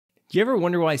Do you ever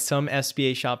wonder why some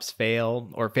SBA shops fail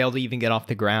or fail to even get off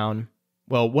the ground?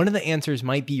 Well, one of the answers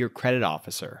might be your credit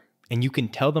officer, and you can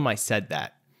tell them I said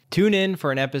that. Tune in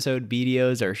for an episode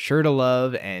BDOs are sure to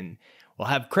love, and we'll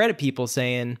have credit people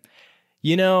saying,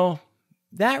 you know,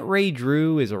 that Ray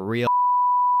Drew is a real.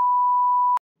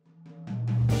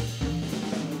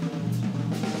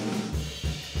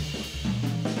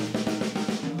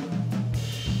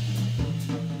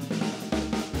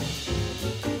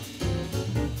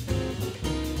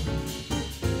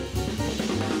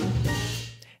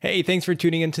 Hey, thanks for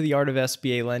tuning into the Art of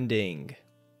SBA Lending.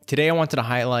 Today I wanted to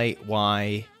highlight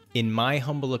why, in my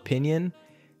humble opinion,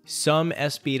 some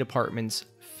SBA departments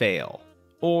fail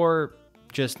or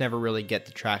just never really get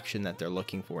the traction that they're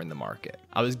looking for in the market.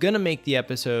 I was going to make the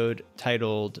episode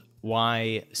titled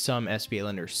Why Some SBA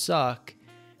Lenders Suck,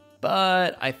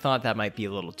 but I thought that might be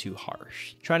a little too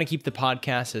harsh. Trying to keep the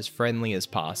podcast as friendly as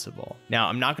possible. Now,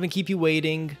 I'm not going to keep you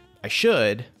waiting. I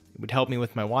should. It would help me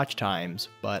with my watch times,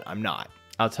 but I'm not.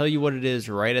 I'll tell you what it is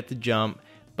right at the jump,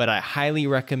 but I highly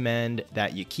recommend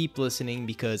that you keep listening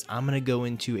because I'm going to go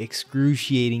into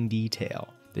excruciating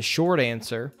detail. The short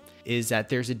answer is that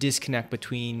there's a disconnect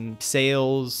between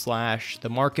sales / the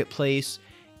marketplace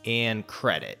and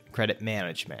credit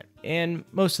management. And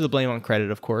most of the blame on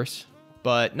credit, of course,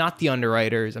 but not the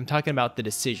underwriters. I'm talking about the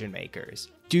decision makers.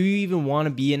 Do you even want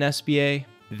to be an SBA?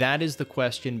 That is the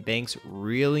question banks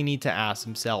really need to ask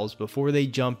themselves before they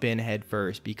jump in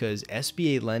headfirst, because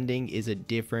SBA lending is a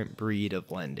different breed of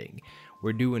lending.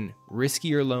 We're doing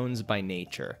riskier loans by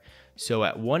nature. So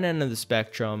at one end of the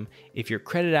spectrum, if your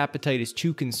credit appetite is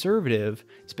too conservative,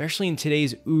 especially in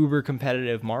today's uber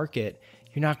competitive market,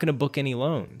 you're not going to book any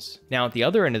loans. Now at the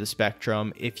other end of the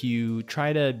spectrum, if you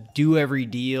try to do every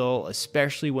deal,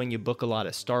 especially when you book a lot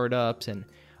of startups and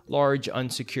large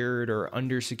unsecured or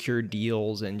undersecured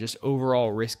deals and just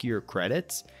overall riskier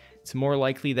credits, it's more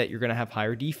likely that you're going to have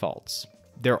higher defaults.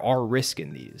 There are risks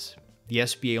in these. The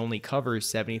SBA only covers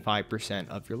 75%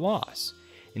 of your loss.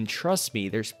 And trust me,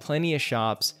 there's plenty of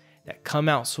shops that come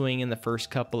out swinging the first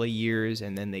couple of years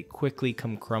and then they quickly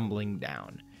come crumbling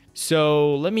down.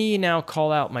 So let me now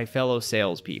call out my fellow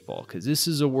salespeople, because this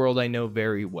is a world I know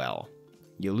very well.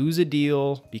 You lose a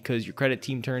deal because your credit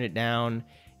team turned it down,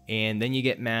 and then you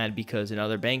get mad because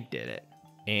another bank did it.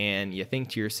 And you think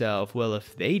to yourself, well,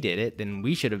 if they did it, then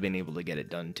we should have been able to get it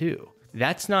done too.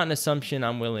 That's not an assumption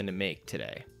I'm willing to make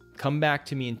today. Come back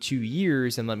to me in 2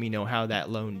 years and let me know how that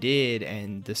loan did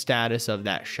and the status of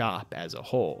that shop as a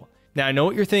whole. Now, I know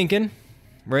what you're thinking.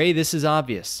 Ray, this is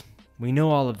obvious. We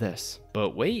know all of this.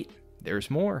 But wait,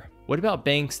 there's more. What about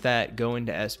banks that go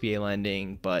into SBA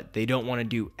lending, but they don't want to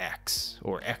do X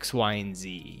or X, Y, and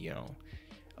Z,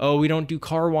 Oh, we don't do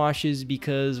car washes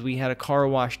because we had a car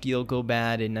wash deal go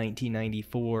bad in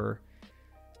 1994.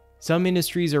 Some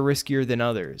industries are riskier than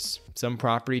others. Some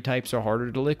property types are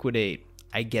harder to liquidate.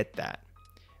 I get that.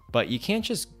 But you can't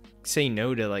just say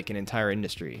no to like an entire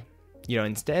industry.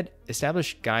 Instead,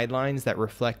 establish guidelines that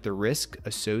reflect the risk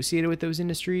associated with those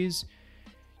industries.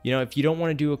 If you don't want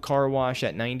to do a car wash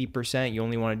at 90%, you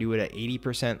only want to do it at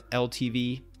 80%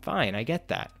 LTV, fine, I get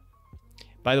that.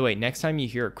 By the way, next time you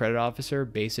hear a credit officer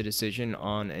base a decision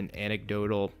on an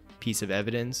anecdotal piece of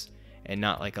evidence and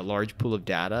not like a large pool of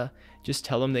data, just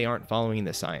tell them they aren't following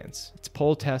the science. It's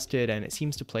poll tested and it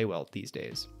seems to play well these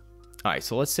days. All right,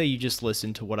 so let's say you just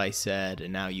listened to what I said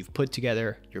and now you've put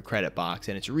together your credit box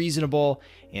and it's reasonable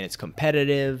and it's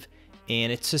competitive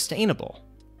and it's sustainable.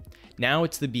 Now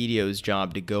it's the BDO's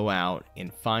job to go out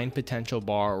and find potential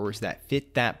borrowers that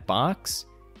fit that box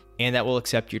and that will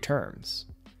accept your terms.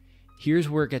 Here's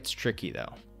where it gets tricky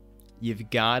though.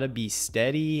 You've got to be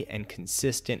steady and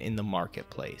consistent in the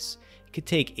marketplace. It could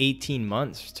take 18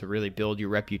 months to really build your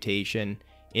reputation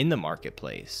in the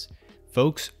marketplace.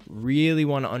 Folks really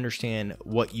want to understand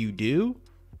what you do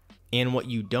and what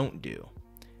you don't do,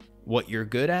 what you're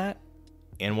good at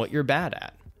and what you're bad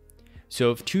at.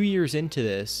 So if 2 years into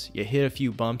this, you hit a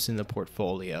few bumps in the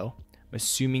portfolio,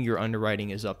 assuming your underwriting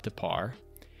is up to par,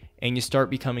 and you start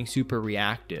becoming super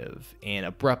reactive and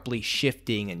abruptly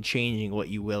shifting and changing what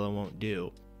you will and won't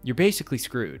do, you're basically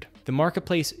screwed. The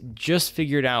marketplace just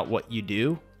figured out what you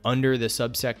do under the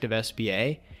subsect of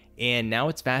SBA, and now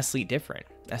it's vastly different.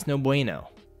 That's no bueno.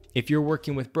 If you're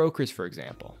working with brokers, for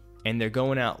example, and they're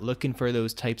going out looking for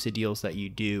those types of deals that you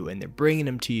do, and they're bringing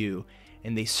them to you,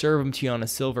 and they serve them to you on a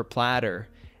silver platter,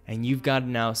 and you've got to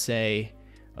now say,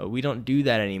 oh, we don't do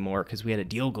that anymore because we had a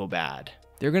deal go bad.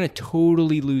 They're going to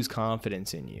totally lose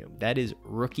confidence in you. That is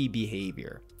rookie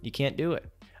behavior. You can't do it.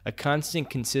 A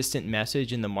constant, consistent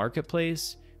message in the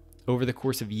marketplace over the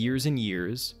course of years and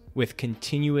years with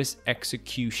continuous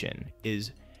execution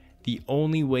is the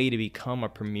only way to become a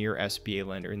premier SBA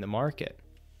lender in the market.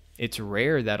 It's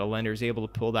rare that a lender is able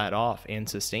to pull that off and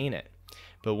sustain it,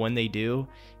 but when they do,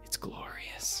 it's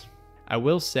glorious. I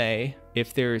will say,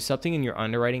 if there's something in your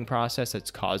underwriting process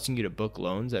that's causing you to book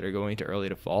loans that are going to early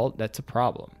default, that's a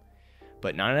problem.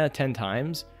 But 9 out of 10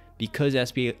 times, because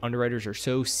SBA underwriters are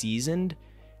so seasoned,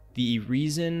 the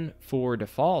reason for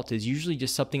default is usually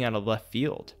just something out of left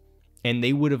field. And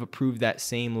they would have approved that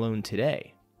same loan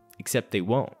today, except they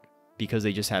won't because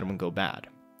they just had one go bad.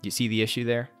 You see the issue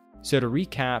there? So to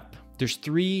recap, there's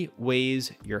 3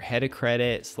 ways your head of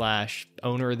credit /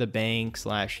 owner of the bank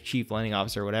 / chief lending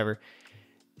officer, whatever,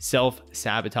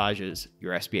 self-sabotages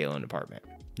your SBA loan department.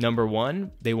 Number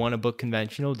 1, they want to book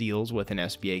conventional deals with an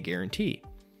SBA guarantee.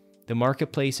 The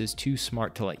marketplace is too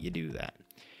smart to let you do that.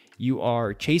 You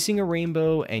are chasing a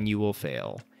rainbow and you will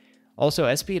fail. Also,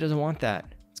 SBA doesn't want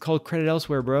that. It's called credit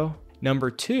elsewhere, bro. Number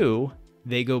 2,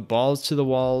 they go balls to the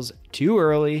walls too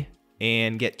early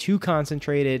and get too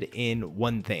concentrated in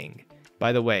one thing.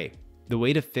 By the way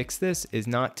to fix this is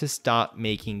not to stop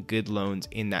making good loans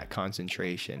in that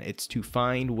concentration. It's to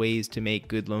find ways to make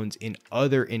good loans in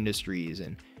other industries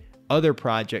and other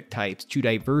project types to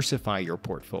diversify your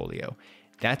portfolio.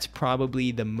 That's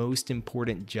probably the most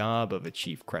important job of a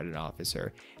chief credit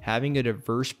officer. Having a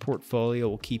diverse portfolio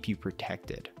will keep you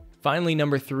protected. Finally,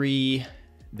 number 3,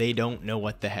 they don't know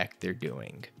what the heck they're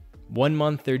doing. One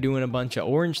month they're doing a bunch of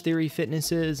Orange Theory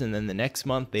fitnesses, and then the next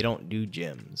month they don't do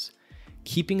gyms.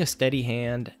 Keeping a steady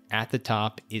hand at the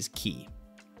top is key.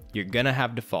 You're gonna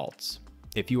have defaults.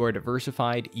 If you are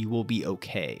diversified, you will be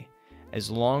okay, as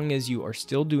long as you are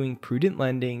still doing prudent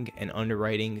lending and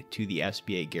underwriting to the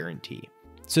SBA guarantee.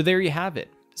 So there you have it,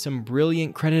 some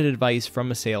brilliant credit advice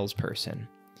from a salesperson.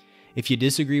 If you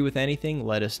disagree with anything,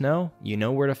 let us know. You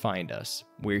know where to find us.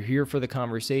 We're here for the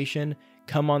conversation.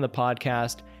 Come on the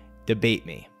podcast, debate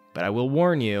me. But I will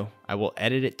warn you, I will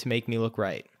edit it to make me look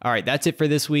right. All right, that's it for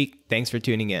this week. Thanks for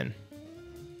tuning in.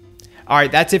 All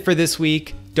right, that's it for this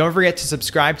week. Don't forget to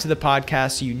subscribe to the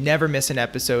podcast so you never miss an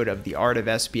episode of The Art of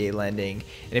SBA Lending.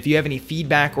 And if you have any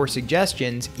feedback or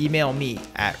suggestions, email me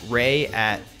at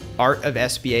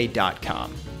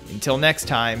ray@artofsba.com. Until next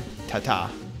time,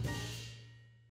 ta-ta.